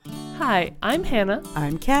Hi, I'm Hannah.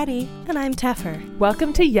 I'm Caddy. And I'm Teffer.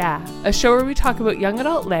 Welcome to Yeah, a show where we talk about young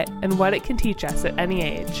adult lit and what it can teach us at any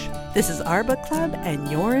age. This is our book club, and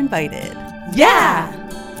you're invited. Yeah!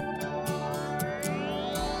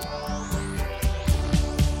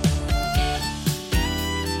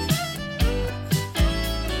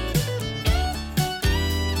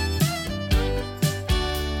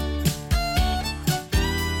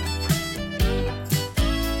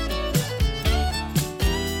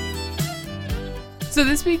 So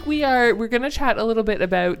this week we're going to chat a little bit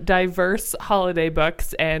about diverse holiday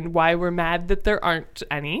books and why we're mad that there aren't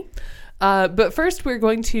any. But first we're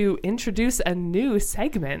going to introduce a new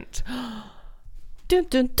segment. Dun,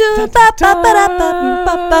 dun, dun, ba, ba, ba, da, ba,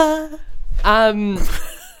 ba, ba.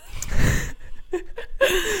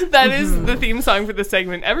 That is the theme song for the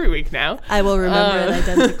segment every week now. I will remember it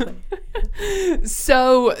identically.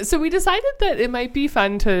 So we decided that it might be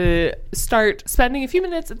fun to start spending a few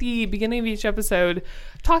minutes at the beginning of each episode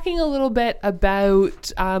talking a little bit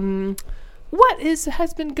about what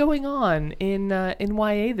has been going on in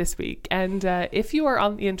YA this week. And if you are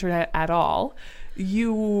on the internet at all,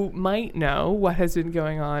 you might know what has been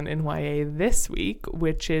going on in YA this week,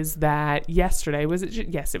 which is that yesterday, was it?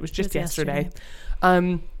 Yes, it was just yesterday.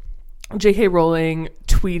 J.K. Rowling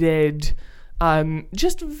tweeted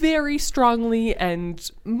just very strongly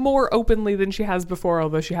and more openly than she has before,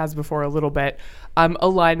 although she has before a little bit,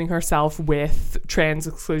 aligning herself with trans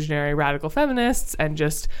exclusionary radical feminists and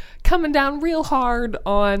just coming down real hard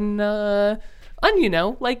on not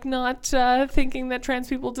thinking that trans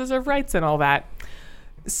people deserve rights and all that.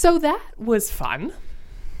 So that was fun.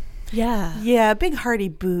 Yeah, a big hearty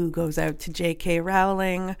boo goes out to J.K.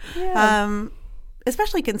 Rowling. Yeah.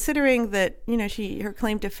 Especially considering that, her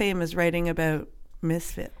claim to fame is writing about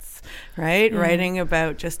misfits, right? Mm-hmm. Writing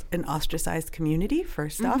about just an ostracized community,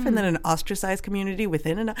 first off, and then an ostracized community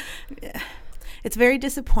within it's very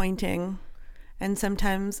disappointing. And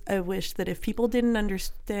sometimes I wish that if people don't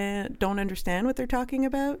understand what they're talking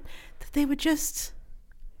about, that they would just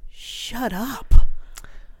shut up.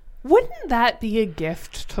 Wouldn't that be a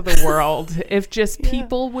gift to the world if just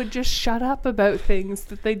people would just shut up about things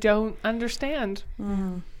that they don't understand?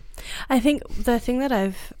 Mm-hmm. I think the thing that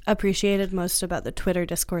I've appreciated most about the Twitter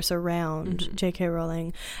discourse around J.K.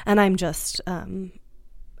 Rowling, and I'm just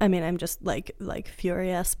like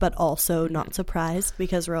furious, but also not surprised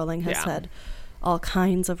because Rowling has said all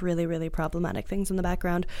kinds of really, really problematic things in the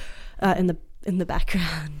background, in the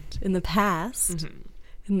past,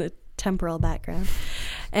 in the temporal background,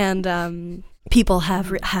 and people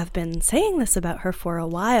have been saying this about her for a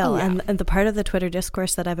while. And the part of the Twitter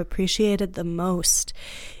discourse that I've appreciated the most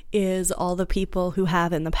is all the people who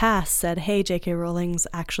have in the past said, hey, J.K. Rowling's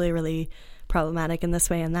actually really problematic in this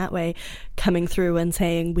way and that way, coming through and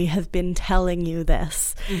saying, we have been telling you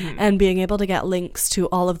this, and being able to get links to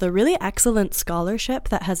all of the really excellent scholarship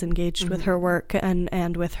that has engaged with her work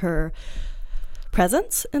and with her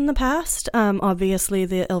presence in the past. Obviously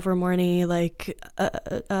the Ilvermorny,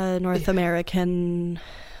 North American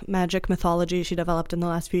magic mythology she developed in the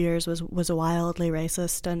last few years was wildly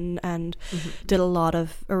racist and did a lot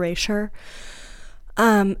of erasure.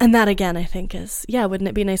 And that again, I think is, wouldn't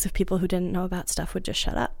it be nice if people who didn't know about stuff would just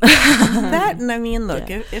shut up? That, and I mean, look,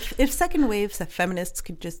 if second wave feminists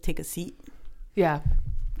could just take a seat,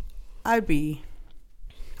 I'd be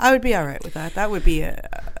all right with that. That would be a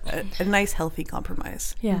nice, healthy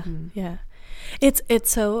compromise. Yeah. It's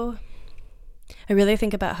so, I really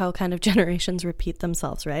think about how kind of generations repeat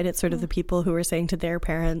themselves, right? It's sort of the people who are saying to their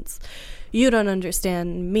parents, you don't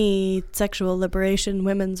understand me, sexual liberation,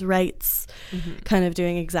 women's rights, kind of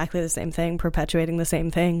doing exactly the same thing, perpetuating the same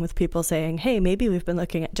thing with people saying, hey, maybe we've been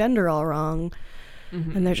looking at gender all wrong.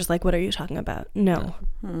 And they're just like, what are you talking about? No.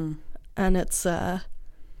 And it's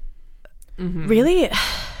really...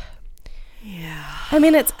 Yeah. I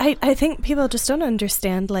mean, I think people just don't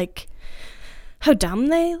understand, how dumb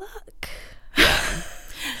they look.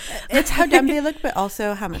 It's how dumb they look, but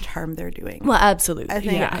also how much harm they're doing. Well, absolutely. I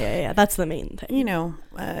think, yeah. That's the main thing.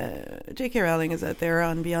 J.K. Rowling is out there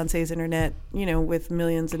on Beyonce's internet, with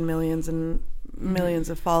millions and millions and millions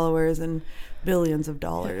of followers and billions of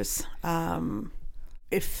dollars.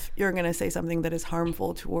 If you're going to say something that is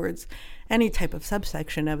harmful towards any type of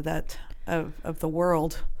subsection of that, of the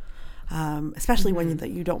world, especially one that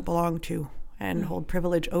you don't belong to and hold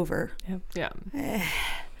privilege over.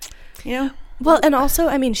 Well, and also,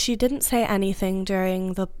 I mean, she didn't say anything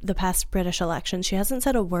during the past British election. She hasn't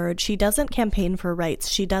said a word. She doesn't campaign for rights.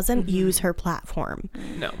 She doesn't use her platform,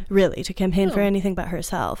 really, to campaign for anything but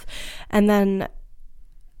herself. And then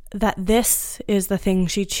that this is the thing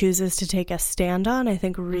she chooses to take a stand on, I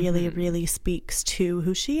think really, really speaks to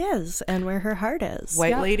who she is and where her heart is.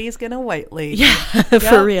 White lady's gonna white lady. Yeah,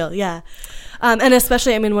 for real, yeah. And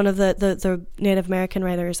especially, I mean, one of the Native American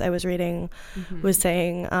writers I was reading was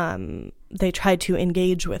saying they tried to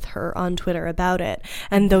engage with her on Twitter about it,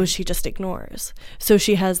 and those she just ignores. So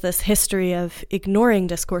she has this history of ignoring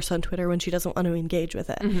discourse on Twitter when she doesn't want to engage with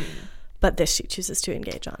it. But this she chooses to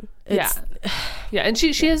engage on. Yeah, and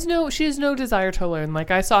she has no desire to learn.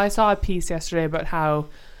 Like I saw a piece yesterday about how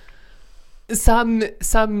some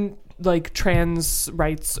like trans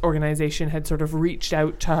rights organization had sort of reached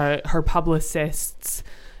out to her publicists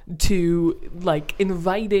to like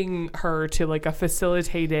inviting her to like a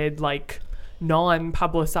facilitated like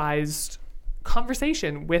non-publicized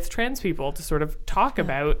conversation with trans people to sort of talk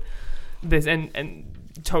about this, and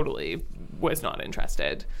totally was not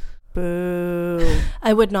interested. Boo.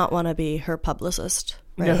 I would not want to be her publicist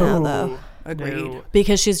now, though. Agreed. No.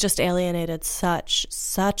 Because she's just alienated such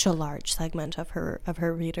a large segment of her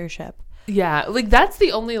readership. Yeah, like that's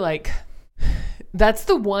the only like that's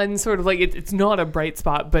the one sort of like it's not a bright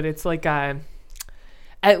spot, but it's like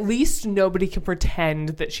at least nobody can pretend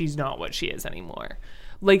that she's not what she is anymore.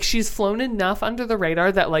 Like she's flown enough under the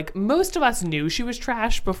radar that like most of us knew she was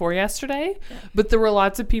trash before yesterday, but there were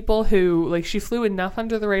lots of people who like she flew enough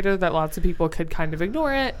under the radar that lots of people could kind of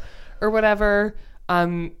ignore it or whatever.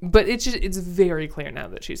 But it's very clear now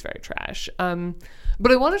that she's very trash.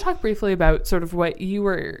 But I want to talk briefly about sort of what you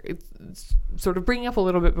were sort of bringing up a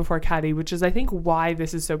little bit before, Caddy, which is I think why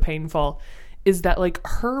this is so painful is that like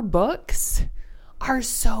her books are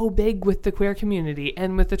so big with the queer community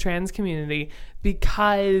and with the trans community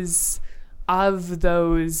because of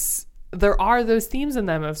those, there are those themes in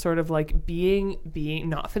them of sort of like being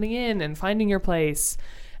not fitting in and finding your place.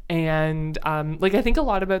 And like I think a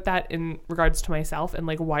lot about that in regards to myself and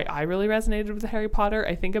like why I really resonated with Harry Potter.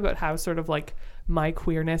 I think about how sort of like my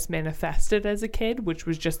queerness manifested as a kid, which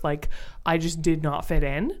was just like I just did not fit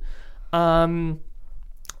in.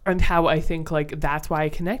 And how I think like that's why I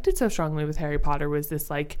connected so strongly with Harry Potter was this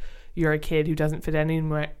like you're a kid who doesn't fit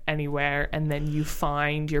anywhere and then you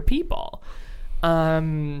find your people.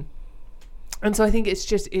 And so I think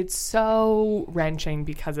it's so wrenching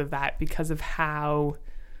because of that, because of how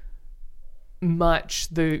much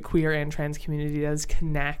the queer and trans community does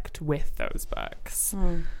connect with those books.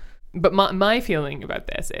 But my feeling about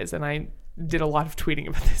this is, and I did a lot of tweeting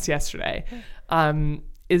about this yesterday,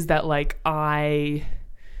 is that like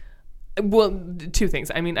two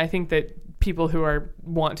things. I mean, I think that people who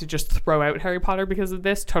want to just throw out Harry Potter because of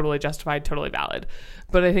this, totally justified, totally valid.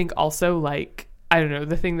 But I think also like, I don't know,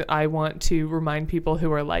 the thing that I want to remind people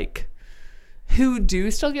who are like, who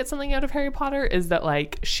do still get something out of Harry Potter is that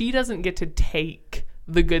like, she doesn't get to take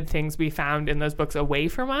the good things we found in those books away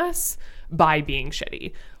from us by being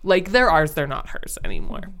shitty. Like they're ours, they're not hers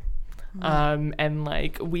anymore. And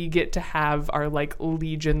like we get to have our like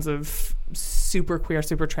legions of super queer,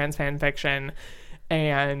 super trans fan fiction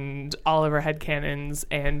and all of our headcanons,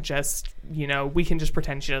 and just, you know, we can just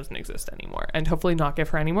pretend she doesn't exist anymore and hopefully not give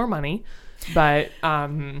her any more money. But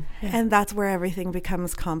and that's where everything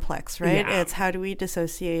becomes complex, right? Yeah. It's how do we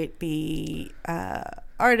dissociate the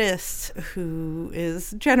artist who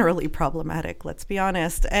is generally problematic, let's be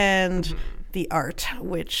honest, and the art,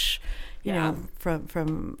 which you know,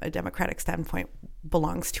 from a democratic standpoint,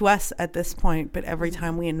 belongs to us at this point. But every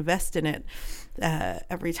time we invest in it,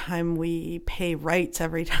 every time we pay rights,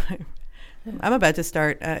 every time I'm about to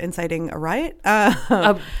start inciting a riot.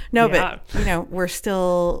 But you know, we're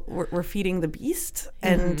feeding the beast,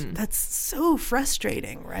 and that's so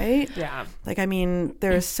frustrating, right? Yeah. Like, I mean,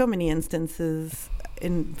 there's so many instances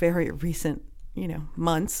in very recent, you know,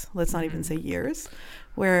 months. Let's not even say years,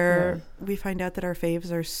 where we find out that our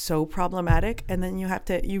faves are so problematic, and then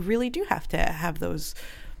you really do have to have those,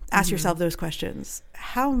 ask yourself those questions.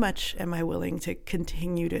 How much am I willing to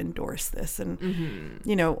continue to endorse this? And,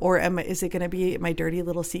 you know, or is it going to be my dirty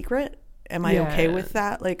little secret? Am I okay with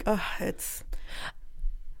that? Like, it's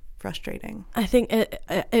frustrating. I think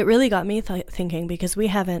it really got me thinking, because we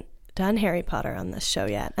haven't done Harry Potter on this show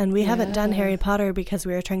yet, and we haven't done Harry Potter because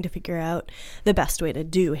we were trying to figure out the best way to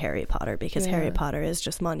do Harry Potter, because Harry Potter is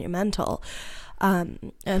just monumental,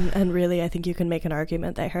 and really I think you can make an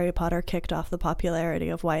argument that Harry Potter kicked off the popularity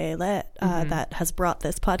of YA Lit that has brought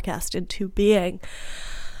this podcast into being.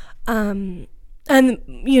 And,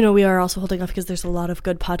 you know, we are also holding off because there's a lot of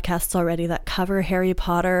good podcasts already that cover Harry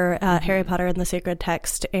Potter, Harry Potter and the Sacred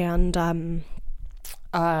Text, and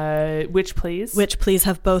Which Please? Which Please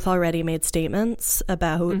have both already made statements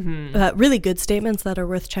about really good statements that are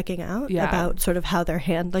worth checking out about sort of how they're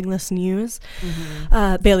handling this news.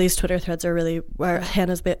 Bailey's Twitter threads are really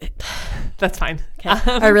Hannah's. That's fine.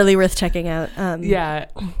 Okay. Are really worth checking out.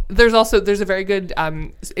 There's a very good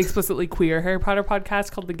explicitly queer Harry Potter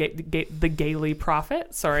podcast called the Gaily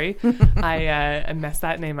Prophet. Sorry, I messed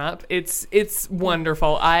that name up. It's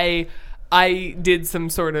wonderful. I did some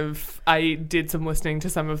listening to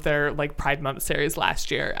some of their like Pride Month series last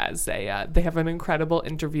year as they have an incredible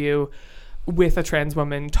interview with a trans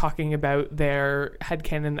woman talking about their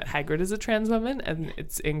headcanon that Hagrid is a trans woman, and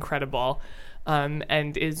it's incredible,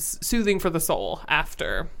 and is soothing for the soul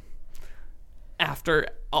after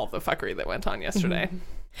all the fuckery that went on yesterday.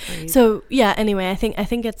 So anyway, I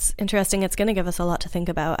think it's interesting. It's going to give us a lot to think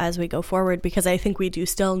about as we go forward, because I think we do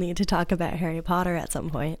still need to talk about Harry Potter at some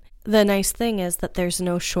point. The nice thing is that there's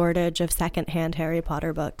no shortage of secondhand Harry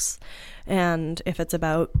Potter books, and if it's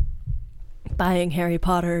about buying Harry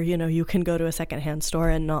Potter, you can go to a secondhand store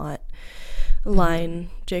and not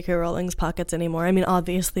line J.K. Rowling's pockets anymore. I mean,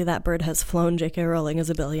 obviously that bird has flown. J.K. Rowling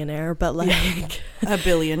is a billionaire, but like a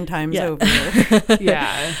billion times over.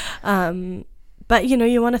 But,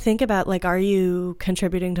 you want to think about, like, are you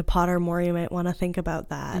contributing to Pottermore? You might want to think about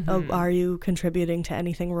that. Are you contributing to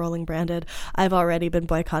anything Rowling branded? I've already been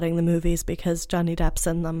boycotting the movies because Johnny Depp's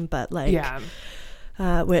in them, but, like,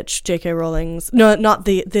 which J.K. Rowling's, no, not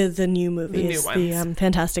the new movies, the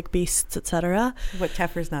Fantastic Beasts, etc. What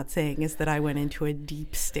Teffer's not saying is that I went into a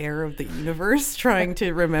deep stare of the universe trying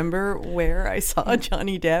to remember where I saw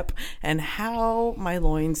Johnny Depp and how my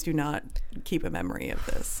loins do not keep a memory of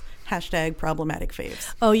this. # problematic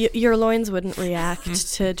faves. Oh, your loins wouldn't react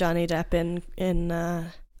to Johnny Depp in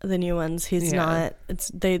the new ones. He's not.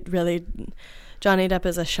 Johnny Depp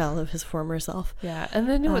is a shell of his former self. Yeah, and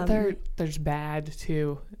then there's bad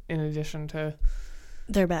too. In addition to,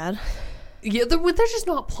 they're bad. Yeah, they're just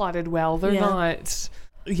not plotted well. They're not.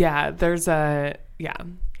 Yeah, there's a yeah.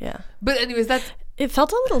 But anyways, it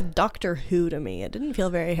felt a little Doctor Who to me. It didn't feel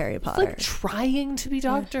very Harry Potter. It's like trying to be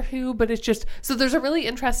Doctor Who, but it's just... So there's a really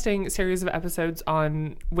interesting series of episodes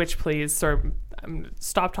on Which Please, or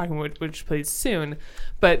stop talking about Which Please soon,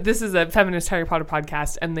 but this is a feminist Harry Potter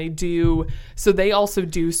podcast, and they also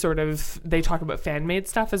do sort of... They talk about fan-made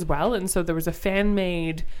stuff as well, and so there was a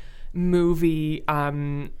fan-made movie...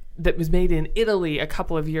 that was made in Italy a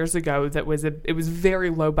couple of years ago. It was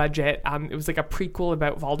very low budget. It was like a prequel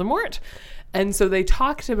about Voldemort. And so they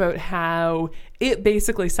talked about how it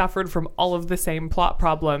basically suffered from all of the same plot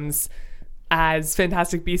problems as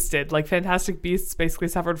Fantastic Beasts did. Like Fantastic Beasts basically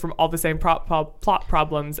suffered from all the same plot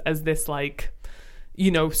problems as this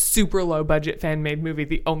super low budget fan made movie.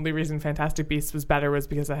 The only reason Fantastic Beasts was better was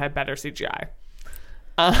because it had better CGI.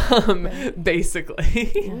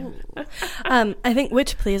 Basically. I think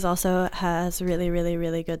Which Please also has really, really,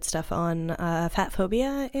 really good stuff on fat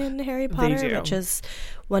phobia in Harry Potter, which is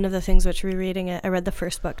one of the things which rereading it. I read the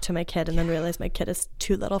first book to my kid and then realized my kid is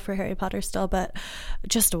too little for Harry Potter still, but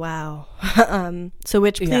just wow. So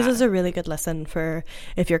Which Please is a really good listen for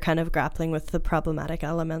if you're kind of grappling with the problematic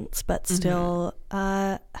elements, but still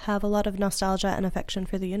have a lot of nostalgia and affection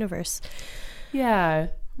for the universe. Yeah.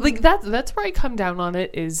 Like that's where I come down on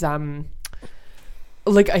it is I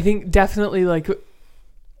think definitely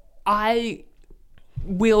I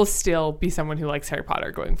will still be someone who likes Harry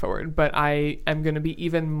Potter going forward, but I am going to be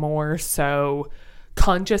even more so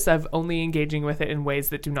conscious of only engaging with it in ways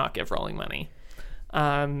that do not give Rowling money.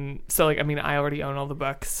 I already own all the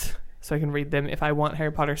books, so I can read them. If I want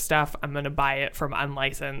Harry Potter stuff, I'm going to buy it from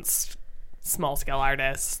unlicensed small scale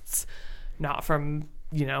artists, not from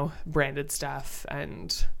branded stuff.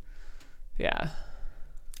 And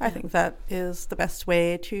I think that is the best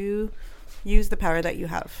way to use the power that you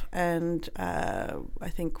have, and I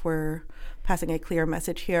think we're passing a clear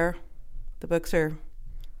message here. The books are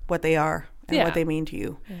what they are and what they mean to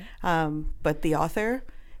you, but the author,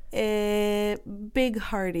 a big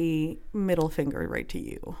hearty middle finger right to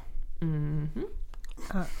you.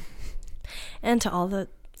 And to all the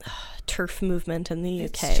TERF movement in the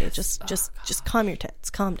UK, just calm your tits,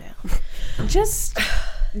 calm down.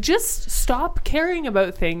 Just stop caring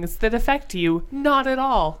about things that affect you not at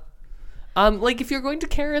all. If you're going to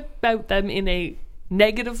care about them in a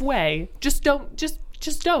negative way, just don't. Just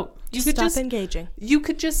don't. Stop engaging. You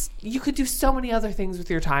could do so many other things with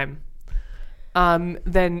your time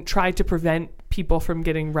than try to prevent people from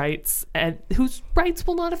getting rights and whose rights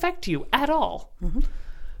will not affect you at all.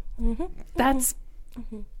 That's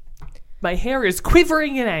my hair is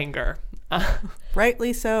quivering in anger.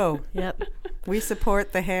 Rightly so. Yep. We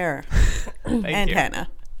support the hair and you. Hannah.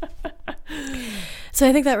 So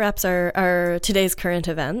I think that wraps our today's current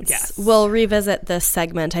events. Yes. We'll revisit this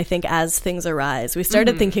segment, I think, as things arise. We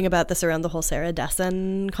started thinking about this around the whole Sarah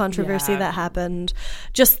Dessen controversy that happened.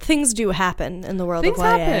 Just things do happen in the world of YA.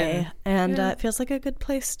 Happen. And it feels like a good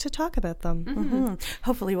place to talk about them. Mm-hmm.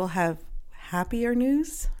 Hopefully we'll have happier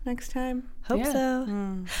news next time. Hope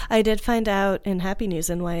so. I did find out in happy news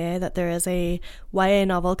in YA that there is a YA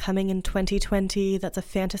novel coming in 2020 that's a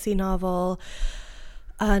fantasy novel.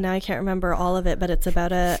 Now I can't remember all of it, but it's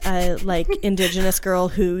about a like indigenous girl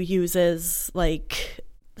who uses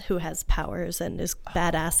who has powers and is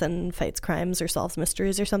badass and fights crimes or solves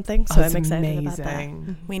mysteries or something. So I'm excited about that.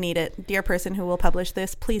 We need it. Dear person who will publish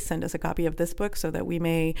this, please send us a copy of this book so that we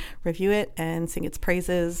may review it and sing its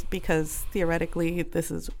praises, because theoretically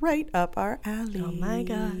this is right up our alley. Oh my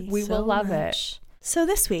God. We will love it. So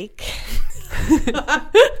this week,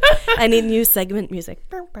 I need new segment music.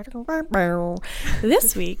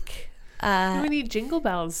 This week, we need Jingle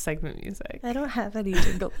Bells segment music. I don't have any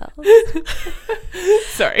jingle bells.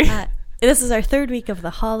 Sorry. This is our third week of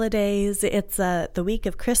the holidays. It's the week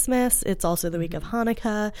of Christmas. It's also the week of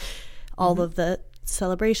Hanukkah. All of the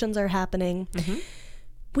celebrations are happening.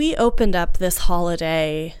 We opened up this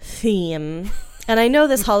holiday theme, and I know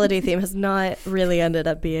this holiday theme has not really ended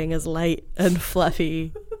up being as light and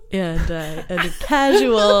fluffy and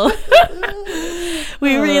casual.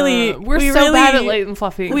 We're so bad at light and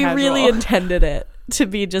fluffy and we casual. really intended it to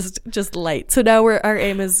be just light. So now our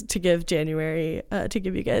aim is to give January to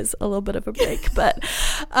give you guys a little bit of a break. But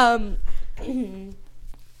I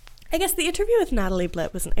guess the interview with Natalie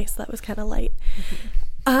Blitt was nice. That was kind of light.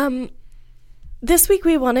 This week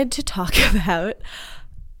we wanted to talk about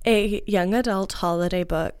a young adult holiday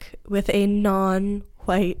book with a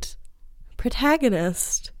non-white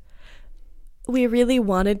protagonist. We really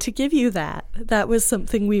wanted to give you that. That was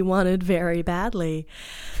something we wanted very badly.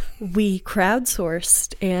 We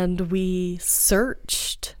crowdsourced and we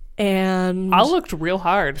searched, and I looked real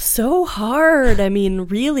hard. So hard. I mean,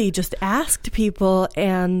 really just asked people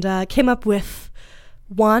and came up with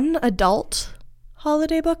one adult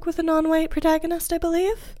holiday book with a non-white protagonist, I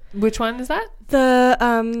believe. Which one is that?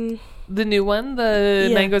 The new one,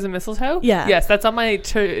 the Mangoes and Mistletoe? Yeah. Yes, that's on my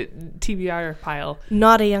TBR pile.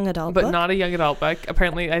 Not a young adult book. But not a young adult book.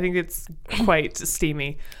 Apparently, I think it's quite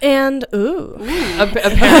steamy. And, apparently.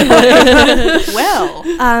 Well.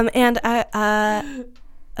 And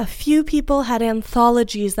a few people had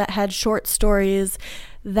anthologies that had short stories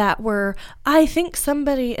that were, I think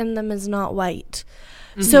somebody in them is not white.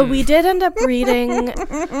 So we did end up reading...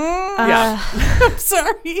 I'm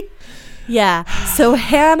sorry. Yeah. So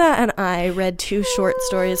Hannah and I read 2 short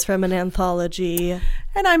stories from an anthology.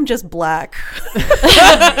 And I'm just black.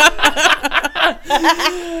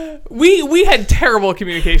 We had terrible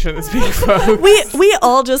communication this week, folks. We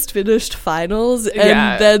all just finished finals,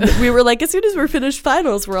 and then we were like, as soon as we're finished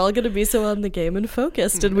finals, we're all going to be so on the game and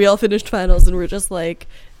focused. And we all finished finals, and we're just like,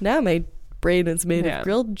 now my brain is made of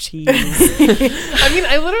grilled cheese. I mean,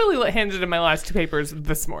 I literally handed in my last 2 papers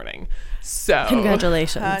this morning. So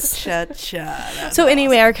congratulations. So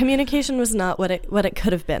anyway, our communication was not what it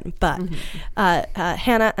could have been, but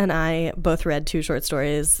Hannah and I both read 2 short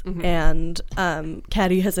stories, and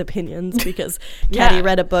Caddy has opinions because Caddy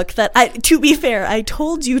read a book that to be fair, I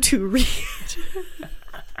told you to read.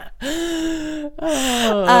 And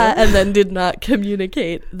then did not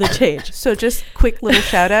communicate the change. So just quick little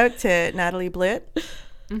shout out to Natalie Blitt.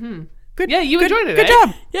 Good. Yeah, you enjoyed it. Good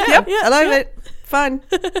job. Yeah, I love it. Fun.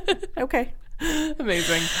 Okay.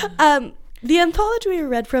 Amazing. The anthology we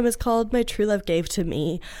read from is called My True Love Gave to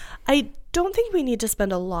Me. I don't think we need to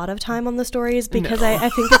spend a lot of time on the stories because I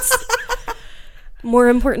think it's more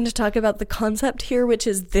important to talk about the concept here, which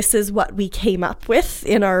is this is what we came up with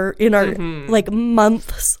in our like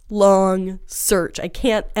months long search. I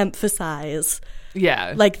can't emphasize.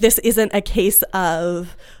 Yeah. Like, this isn't a case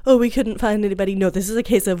of, oh, we couldn't find anybody. No, this is a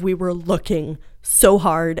case of we were looking so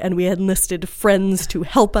hard and we enlisted friends to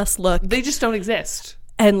help us look. They just don't exist.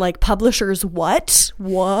 And like publishers, what?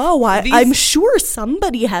 Whoa, why? I'm sure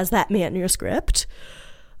somebody has that manuscript.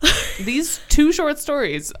 These 2 short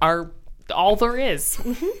stories are all there is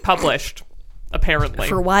published, apparently.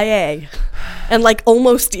 For YA. And like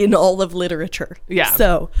almost in all of literature. Yeah.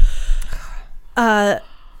 So,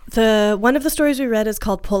 the one of the stories we read is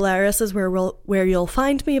called Polaris is Where You'll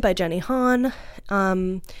Find Me by Jenny Han.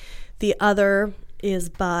 The other is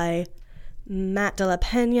by Matt de la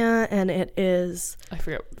Pena, and it is... I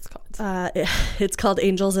forget what it's called. It's called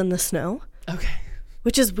Angels in the Snow. Okay.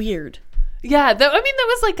 Which is weird. Yeah, that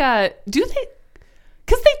was like a... Do they...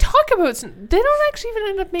 Because they talk about... They don't actually even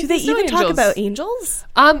end up making Do they snow even angels. talk about angels?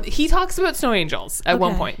 He talks about snow angels at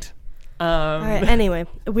one point. All right, anyway,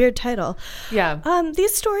 a weird title. Yeah.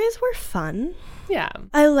 These stories were fun. Yeah.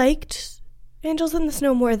 I liked Angels in the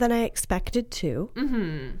Snow more than I expected to.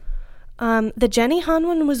 The Jenny Han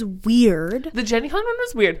one was weird. The Jenny Han one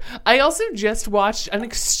was weird. I also just watched an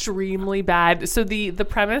extremely bad. So the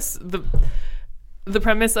premise the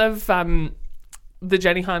premise of the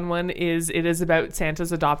Jenny Han one is it is about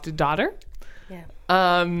Santa's adopted daughter. Yeah.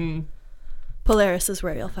 Polaris is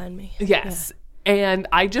where you'll find me. Yes. Yeah. And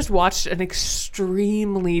I just watched an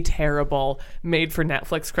extremely terrible made for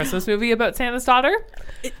Netflix Christmas movie about Santa's daughter.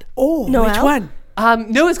 Which one?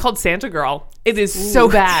 No, it's called Santa Girl. It is so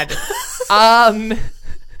bad.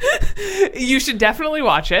 You should definitely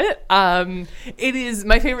watch it. It is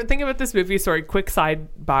my favorite thing about this movie. Sorry, quick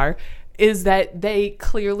sidebar. Is that they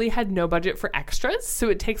clearly had no budget for extras. So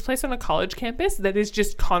it takes place on a college campus that is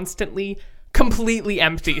just constantly completely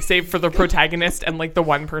empty, save for the protagonist and like the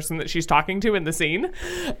one person that she's talking to in the scene.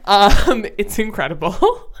 It's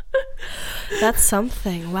incredible. That's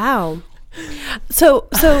something. Wow. So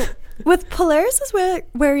with Polaris is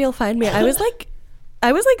where you'll find me. I was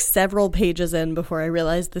like several pages in before I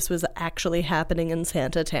realized this was actually happening in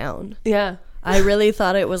Santa Town. Yeah. I really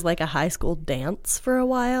thought it was like a high school dance for a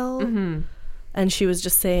while. And she was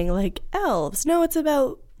just saying like elves. No, it's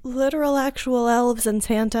about literal actual elves and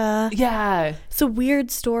Santa. Yeah. It's a weird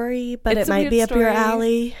story, but It's it a might weird be up your story.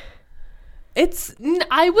 alley.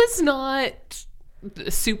 I was not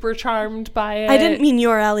super charmed by it. I didn't mean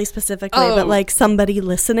your alley specifically, but like somebody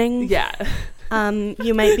listening. Yeah.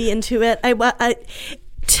 You might be into it.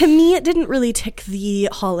 To me, it didn't really tick the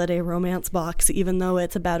holiday romance box, even though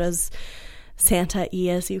it's about as Santa-y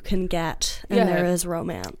as you can get, and there is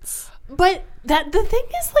romance. But the thing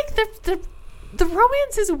is, like, the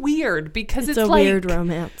romance is weird because it's a like, weird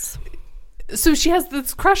romance. So she has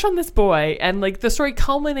this crush on this boy, and like the story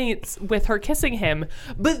culminates with her kissing him,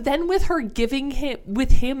 but then with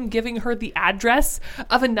him giving her the address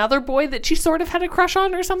of another boy that she sort of had a crush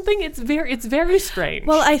on or something. It's very strange.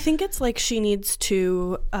 Well, I think it's like she needs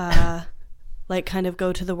to like kind of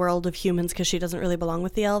go to the world of humans because she doesn't really belong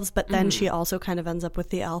with the elves, but then she also kind of ends up with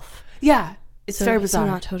the elf. Yeah, it's very bizarre.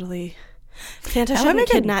 So not totally. Santa shouldn't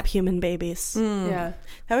kidnap human babies. Yeah,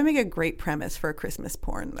 that would make a great premise for a Christmas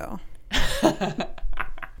porn, though.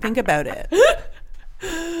 Think about it.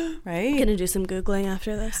 Right? Gonna do some Googling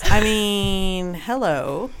after this. I mean,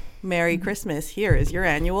 hello. Merry Christmas. Here is your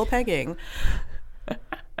annual pegging.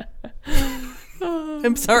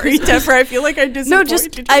 I'm sorry, Tefra. I feel like I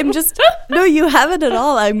disappointed you. No, you haven't at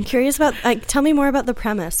all. I'm curious about, tell me more about the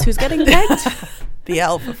premise. Who's getting pegged? The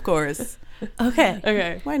elf, of course.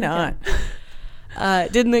 Okay. Why not?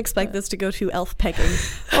 Didn't expect this to go to elf pegging.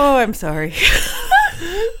 Oh, I'm sorry.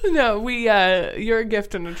 No, you're a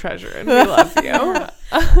gift and a treasure, and we love you.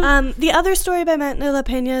 The other story by Matt La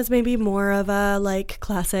Pena is maybe more of a like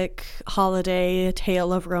classic holiday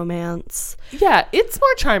tale of romance. Yeah, it's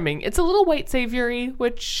more charming. It's a little white savoury,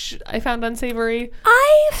 which I found unsavory.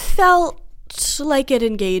 I felt like it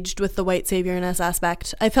engaged with the white saviourness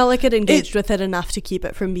aspect. I felt like it engaged with it enough to keep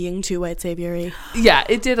it from being too white savoury. Yeah,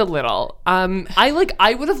 it did a little. I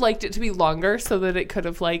would have liked it to be longer so that it could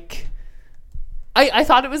have like. I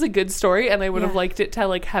thought it was a good story, and I would have liked it to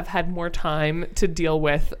like have had more time to deal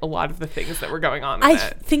with a lot of the things that were going on in it. I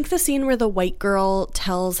think the scene where the white girl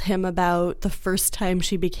tells him about the first time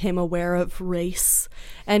she became aware of race,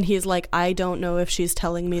 and he's like, I don't know if she's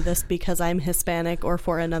telling me this because I'm Hispanic or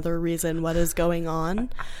for another reason. What is going on?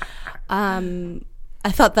 I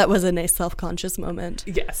thought that was a nice self-conscious moment.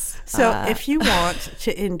 Yes. So if you want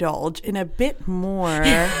to indulge in a bit more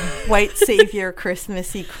white savior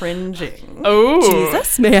Christmassy cringing. Oh.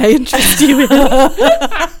 Jesus, may I interest you in?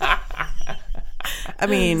 I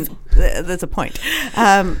mean, that's a point.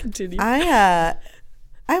 Continue. I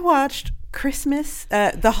watched Christmas,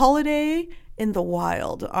 The Holiday in the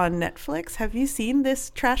Wild on Netflix. Have you seen this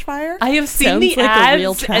trash fire? I have seen Sounds the like a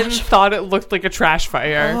real ads trash and thought it looked like a trash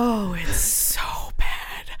fire. Oh, it's so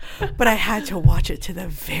bad. But I had to watch it to the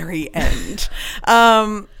very end.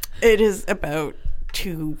 It is about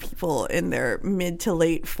two people in their mid to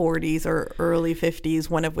late 40s or early 50s,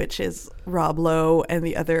 one of which is Rob Lowe and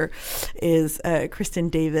the other is Kristen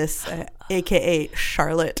Davis, a.k.a.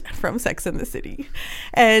 Charlotte from Sex and the City.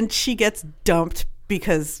 And she gets dumped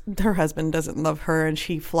because her husband doesn't love her, and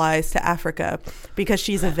she flies to Africa because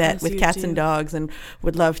she's a vet with cats and dogs and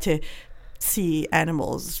would love to see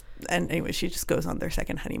animals. And anyway, she just goes on their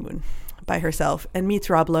second honeymoon by herself and meets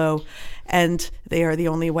Rob Lowe, and they are the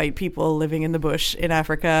only white people living in the bush in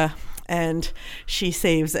Africa, and she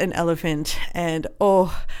saves an elephant, and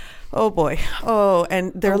oh boy,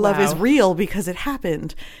 and their love is real because it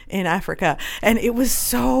happened in Africa. And it was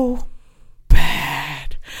so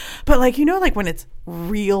But like, you know, like when it's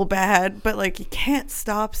real bad, but like you can't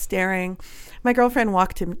stop staring. My girlfriend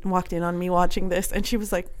walked in on me watching this, and she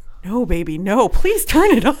was like, "No, baby, no, please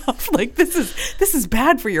turn it off. Like this is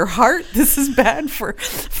bad for your heart. This is bad for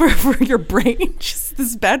your brain. This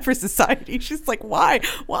is bad for society." She's like, "Why?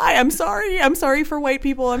 I'm sorry for white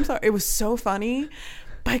people. I'm sorry." It was so funny,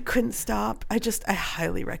 but I couldn't stop. I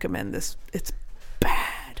highly recommend this. It's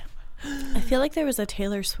bad. I feel like there was a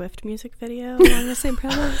Taylor Swift music video along the same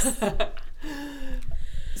premise.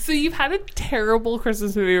 So you've had a terrible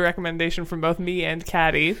Christmas movie recommendation from both me and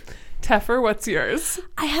Caddy. Teffer, what's yours?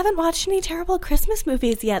 I haven't watched any terrible Christmas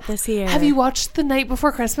movies yet this year. Have you watched The Night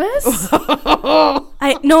Before Christmas? I'm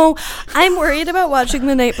worried about watching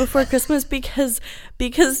The Night Before Christmas because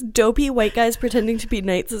dopey white guys pretending to be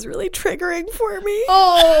knights is really triggering for me.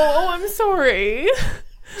 Oh, I'm sorry.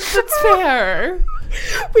 That's fair.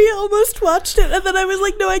 We almost watched it, and then I was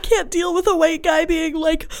like, no, I can't deal with a white guy being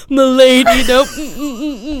like, "Milady, nope."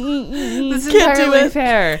 This is Can't do entirely it.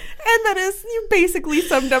 fair. And that is, you basically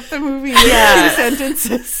summed up the movie in Yeah. 2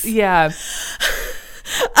 sentences. Yeah.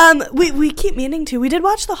 We keep meaning to. We did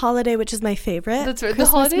watch The Holiday, which is my favorite. That's right. The Christmas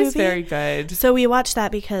Holiday is movie. very good. So we watched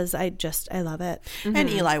that because I love it. And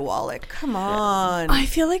Eli Wallach, come on. I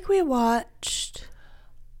feel like we watched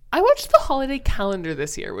I watched The Holiday Calendar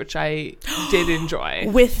this year, which I did enjoy.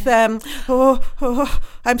 With I'm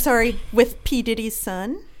sorry, with P. Diddy's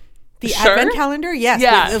son. The Sure. Advent calendar, yes,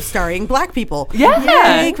 Yeah. starring black people.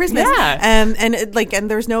 Yeah. Yay, Christmas. Yeah. And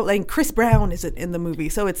there's no, like, Chris Brown isn't in the movie,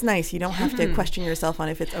 so it's nice. You don't have to question yourself on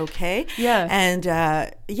if it's okay. Yeah. And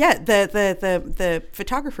the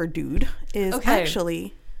photographer dude is Okay.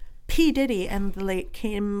 actually P. Diddy and the late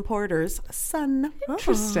Kim Porter's son.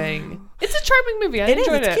 Interesting. It's a charming movie. I It is.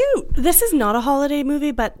 enjoyed It's it. cute. This is not a holiday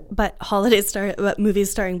movie, but movies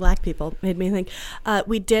starring black people made me think.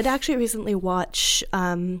 We did actually recently watch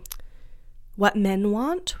What Men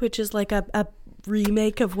Want, which is like a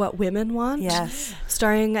remake of What Women Want. Yes.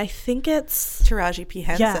 Starring, I think it's Taraji P.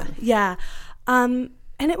 Henson. yeah. And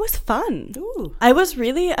it was fun. Ooh. I was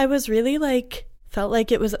really like felt like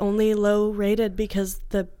it was only low rated because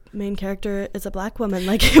the main character is a black woman.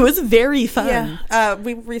 Like, it was very fun. Yeah.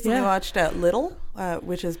 We recently Yeah. watched Little,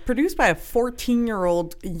 which is produced by a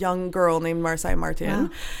 14-year-old young girl named Marseille Martin. Wow.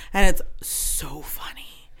 And it's so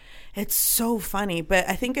funny. It's so funny. But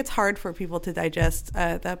I think it's hard for people to digest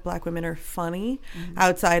that black women are funny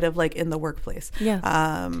outside of, like, in the workplace.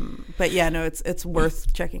 Yeah. But yeah, no, it's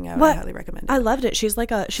worth checking out. I highly recommend it. I loved it. She's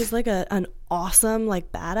like an awesome,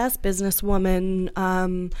 like, badass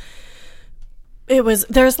businesswoman.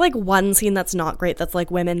 There's like one scene that's not great, that's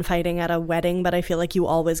like women fighting at a wedding, but I feel like you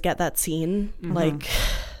always get that scene. Like,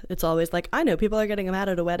 it's always like, I know people are getting mad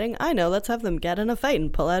at a wedding. I know, let's have them get in a fight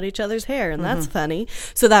and pull out each other's hair, and that's funny.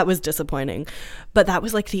 So that was disappointing. But that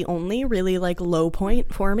was like the only really like low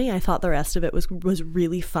point for me. I thought the rest of it was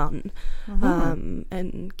really fun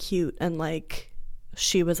and cute, and like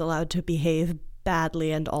she was allowed to behave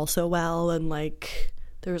badly and also well, and like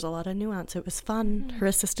there was a lot of nuance. It was fun. Her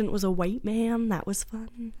assistant was a white man. That was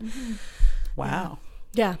fun. Wow.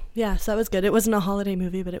 Yeah. So that was good. It wasn't a holiday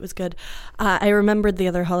movie, but it was good. I remembered the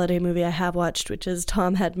other holiday movie I have watched, which is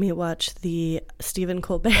Tom had me watch the Stephen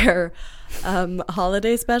Colbert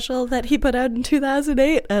holiday special that he put out in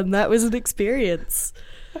 2008, and that was an experience.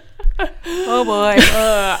 Oh boy.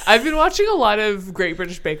 I've been watching a lot of Great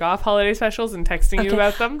British Bake Off holiday specials and texting you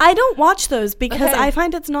about them. I don't watch those because Okay. I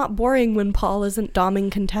find it's not boring when Paul isn't doming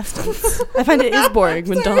contestants. I find it is boring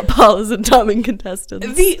when Paul isn't doming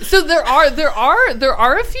contestants. So there are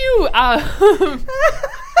a few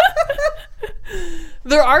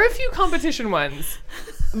there are a few competition ones.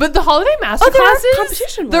 But the holiday masterclasses, there are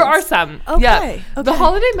competition there ones. are some. Okay, Yeah. The okay.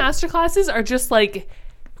 holiday masterclasses are just like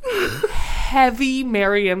heavy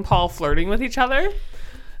Mary and Paul flirting with each other.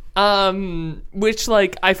 Which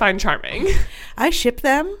like I find charming. I ship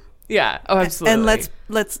them. Yeah. Oh, absolutely. And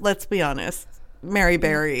let's be honest. Mary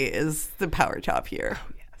Berry is the power top here.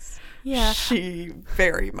 Yeah. She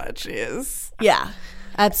very much is. Yeah.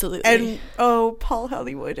 Absolutely. And Paul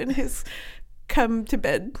Hollywood and his come to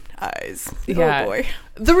bed eyes. Yeah. Oh boy.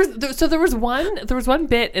 There was one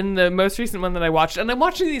bit in the most recent one that I watched, and I'm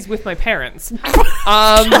watching these with my parents,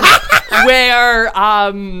 where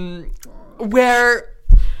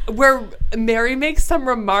Mary makes some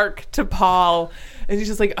remark to Paul, and he's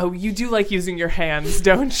just like, "Oh, you do like using your hands,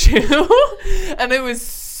 don't you?" And I was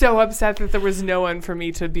so upset that there was no one for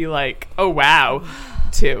me to be like, "Oh wow,"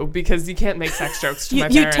 to, because you can't make sex jokes to my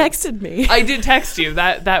you parents. texted me. I did text you.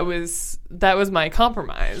 That was my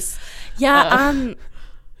compromise. Yeah.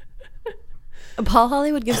 Paul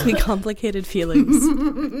Hollywood gives me complicated feelings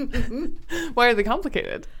Why are they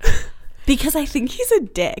complicated? because I think he's a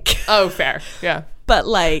dick. Oh, fair. Yeah. But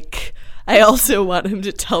like, I also want him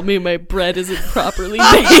to tell me my bread isn't properly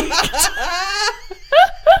baked.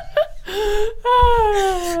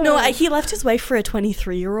 No, he left his wife for a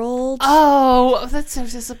 23-year-old. Oh, that's so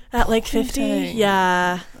disappointing. At like 50.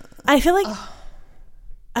 Yeah. I feel like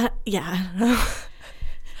yeah.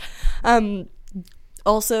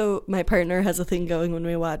 Also, my partner has a thing going when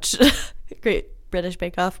we watch Great British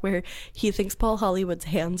Bake Off where he thinks Paul Hollywood's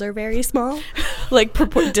hands are very small, like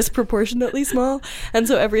disproportionately small, and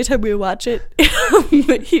so every time we watch it,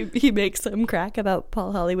 he makes some crack about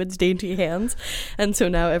Paul Hollywood's dainty hands, and so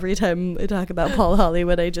now every time I talk about Paul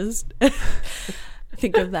Hollywood, I just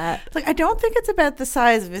think of that. Like, I don't think it's about the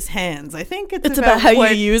size of his hands. I think it's about how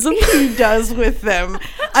what you use them. he does with them.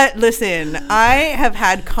 Listen, I have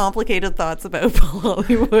had complicated thoughts about Paul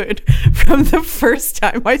Hollywood from the first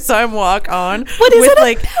time I saw him walk on. What is it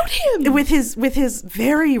about him? With his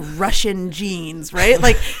very Russian jeans, right?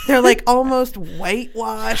 Like, they're like almost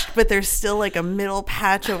whitewashed, but there's still like a middle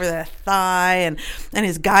patch over the thigh, and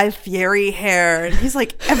his Guy Fieri hair, and he's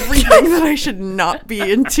like everything that I should not be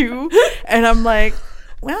into. And I'm like,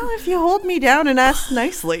 well, if you hold me down and ask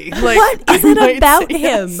nicely. Like, what is it about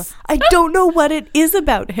him? Yes. I don't know what it is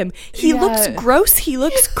about him. He looks gross. He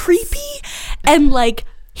looks creepy. And, like,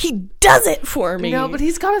 he does it for me. No, but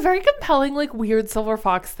he's got a very compelling, like, weird silver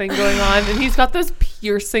fox thing going on. And he's got those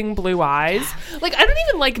piercing blue eyes. Like, I don't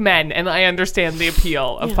even like men, and I understand the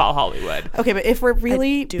appeal of Paul Hollywood. Okay, but if we're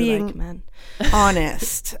really being like men.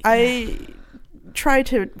 honest, I try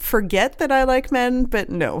to forget that I like men, but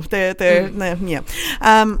no, they're yeah.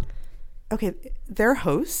 Okay, their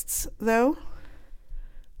hosts though,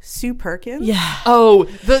 Sue Perkins. Yeah. Oh,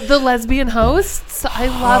 the lesbian hosts? I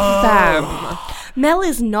love them. Mel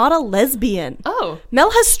is not a lesbian. Oh.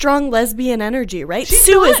 Mel has strong lesbian energy, right? She's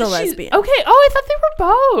Sue not- is a she's- lesbian. Okay. Oh, I thought they were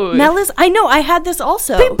both. Mel is, I know, I had this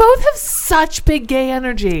also. They both have such big gay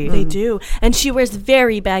energy. They do. And she wears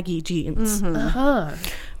very baggy jeans. Uh-huh.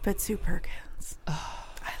 But Sue Perkins.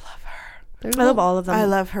 I love all of them. I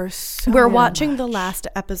love her so We're watching much. the last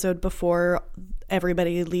episode before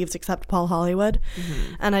everybody leaves except Paul Hollywood.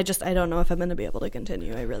 And I don't know if I'm going to be able to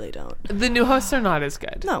continue. I really don't. The new hosts are not as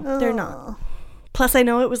good. No, they're not. Plus, I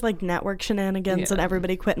know it was like network shenanigans and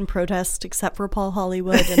everybody quit in protest except for Paul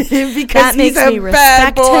Hollywood. And because that he's makes a me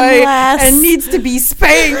bad respect him boy less. and needs to be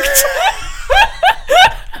spanked.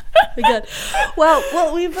 Good.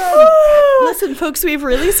 Well, we've listen, folks. We've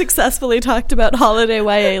really successfully talked about holiday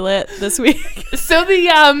YA lit this week. So the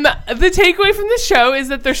takeaway from the show is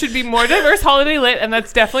that there should be more diverse holiday lit, and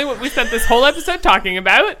that's definitely what we spent this whole episode talking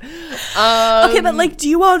about. Okay, but like, do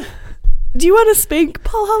you want to spank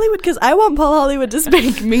Paul Hollywood? Because I want Paul Hollywood to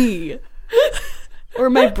spank me or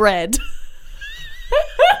my bread.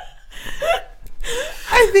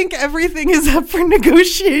 I think everything is up for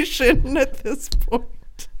negotiation at this point.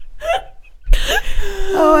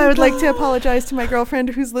 Oh, I would like to apologize to my girlfriend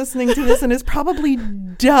who's listening to this and is probably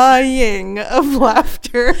dying of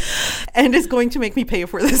laughter and is going to make me pay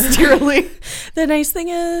for this dearly. The nice thing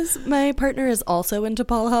is my partner is also into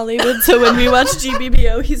Paul Hollywood, so when we watch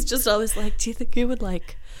GBBO, he's just always like, do you think you would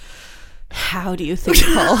like, how do you think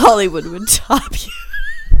Paul Hollywood would top you?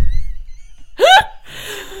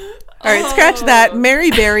 All right, scratch that. Mary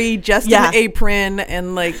Berry, just an apron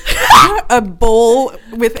and like a bowl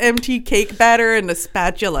with empty cake batter and a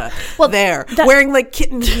spatula. Well, wearing like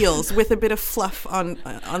kitten heels with a bit of fluff on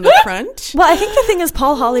the front. Well, I think the thing is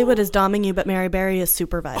Paul Hollywood is doming you, but Mary Berry is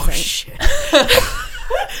supervising. Oh, shit.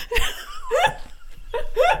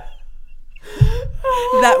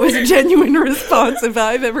 That was a genuine response if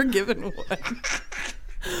I've ever given one.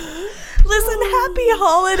 Listen, happy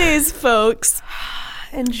holidays, folks.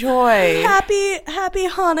 Enjoy. Happy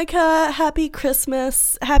Hanukkah, happy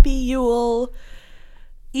Christmas, happy Yule.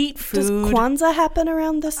 Eat food. Does Kwanzaa happen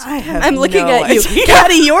around this time? I'm looking at you. idea.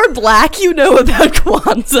 Caddy, you're black. You know about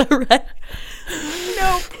Kwanzaa, right?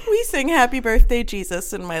 Nope. We sing Happy Birthday,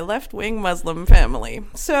 Jesus in my left-wing Muslim family.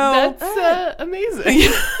 So That's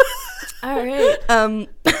amazing. All right. Oh.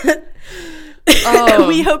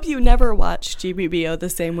 We hope you never watch GBBO the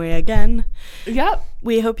same way again. Yep.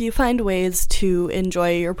 We hope you find ways to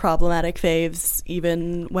enjoy your problematic faves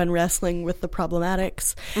even when wrestling with the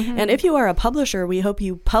problematics. Mm-hmm. And if you are a publisher, we hope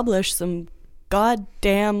you publish some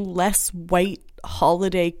goddamn less white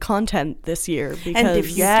holiday content this year. Because and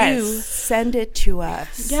if you do, send it to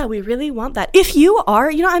us. Yeah, we really want that. If you are,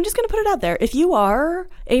 I'm just going to put it out there. If you are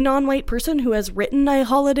a non-white person who has written a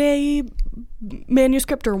holiday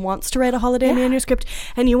manuscript or wants to write a holiday manuscript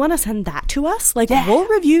and you want to send that to us, like, we'll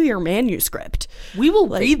review your manuscript. We will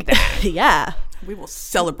read that. Yeah. We will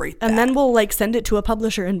celebrate that. And then we'll, like, send it to a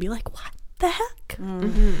publisher and be like, what the heck?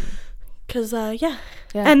 Because, yeah.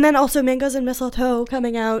 And then also Mangoes and Mistletoe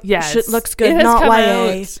coming out. Yes. Shit looks good, It has not come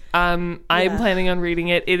YA. out. I'm planning on reading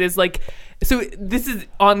it. It is like, so this is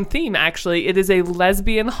on theme, actually. It is a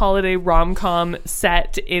lesbian holiday rom-com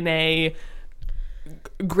set in a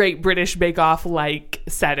Great British Bake Off-like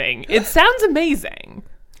setting. It sounds amazing.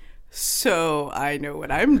 So I know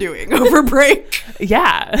what I'm doing over break.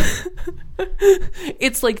 Yeah.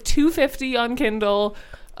 It's like $2.50 on Kindle.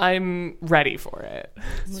 I'm ready for it.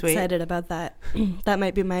 I'm Sweet. excited about that. That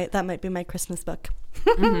might be my Christmas book.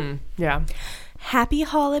 Yeah. Happy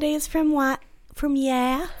holidays from what? From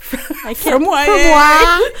YA. From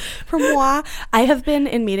YA. From YA. I have been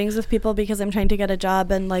in meetings with people because I'm trying to get a job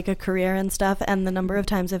and like a career and stuff, and the number of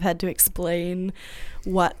times I've had to explain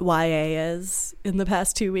what YA is in the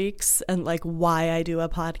past 2 weeks and like why I do a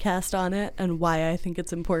podcast on it and why I think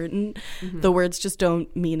it's important. The words just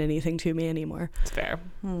don't mean anything to me anymore. It's fair.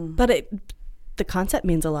 But the concept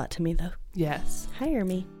means a lot to me though. Yes. Hire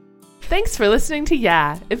me. Thanks for listening to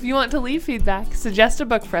Yeah. If you want to leave feedback, suggest a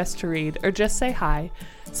book for us to read, or just say hi,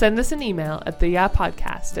 send us an email at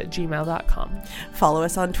theyeahpodcast@gmail.com. Follow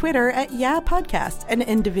us on Twitter at YeahPodcast, and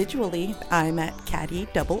individually, I'm at Caddy_D.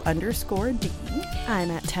 I'm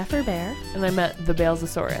at Teffer Bear. And I'm at the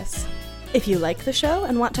Balesosaurus. If you like the show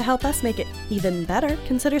and want to help us make it even better,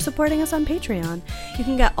 consider supporting us on Patreon. You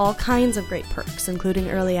can get all kinds of great perks, including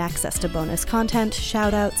early access to bonus content,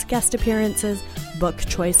 shoutouts, guest appearances, book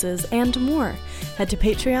choices, and more. Head to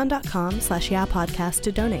patreon.com/yeahpodcast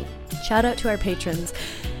to donate. Shout out to our patrons: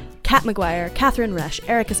 Kat McGuire, Catherine Resch,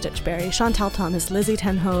 Erica Stitchberry, Chantal Thomas, Lizzie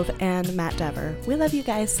Tenhove, and Matt Dever. We love you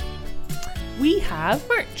guys. We have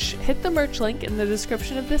merch. Hit the merch link in the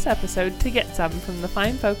description of this episode to get some from the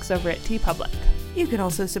fine folks over at TeePublic. You can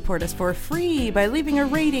also support us for free by leaving a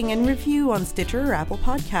rating and review on Stitcher or Apple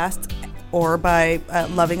Podcasts, or by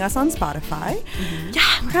loving us on Spotify.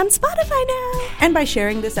 Yeah, we're on Spotify now. And by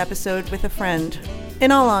sharing this episode with a friend.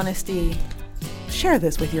 In all honesty, share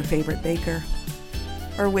this with your favorite baker,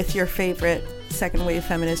 or with your favorite second wave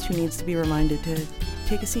feminist who needs to be reminded to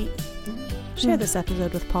take a seat. Share this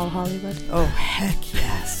episode with Paul Hollywood. Oh, heck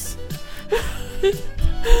yes.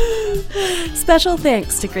 Special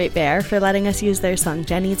thanks to Great Bear for letting us use their song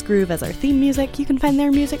Jenny's Groove as our theme music. You can find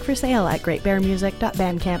their music for sale at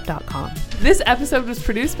greatbearmusic.bandcamp.com. This episode was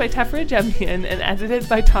produced by Tefra Jemian and edited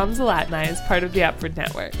by Tom Zalatni as part of the Upford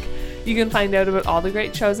Network. You can find out about all the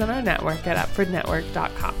great shows on our network at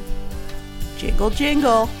upfordnetwork.com. Jingle,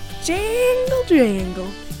 jingle. Jingle,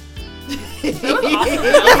 jingle.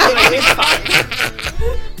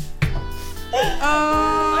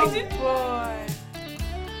 Oh, I did. boy.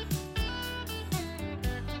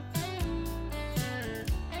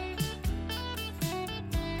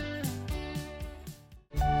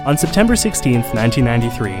 On September 16th,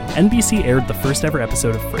 1993, NBC aired the first ever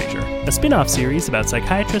episode of Frasier, a spin-off series about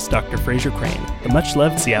psychiatrist Dr. Frasier Crane, the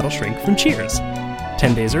much-loved Seattle shrink from Cheers.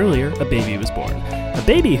 10 days earlier, a baby was born. A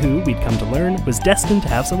baby who, we'd come to learn, was destined to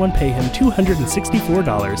have someone pay him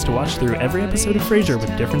 $264 to watch through every episode of Frasier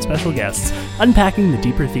with different special guests, unpacking the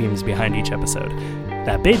deeper themes behind each episode.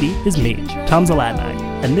 That baby is me, Tom Zalatni,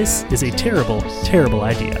 and this is a terrible, terrible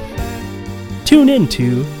idea. Tune in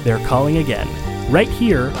to They're Calling Again, right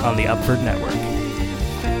here on the Upford Network.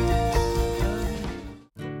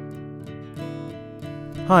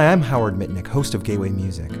 Hi, I'm Howard Mitnick, host of Gateway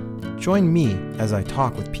Music. Join me as I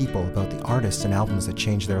talk with people about the artists and albums that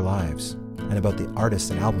changed their lives, and about the artists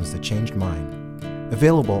and albums that changed mine.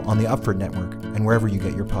 Available on the Upford Network and wherever you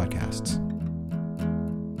get your podcasts.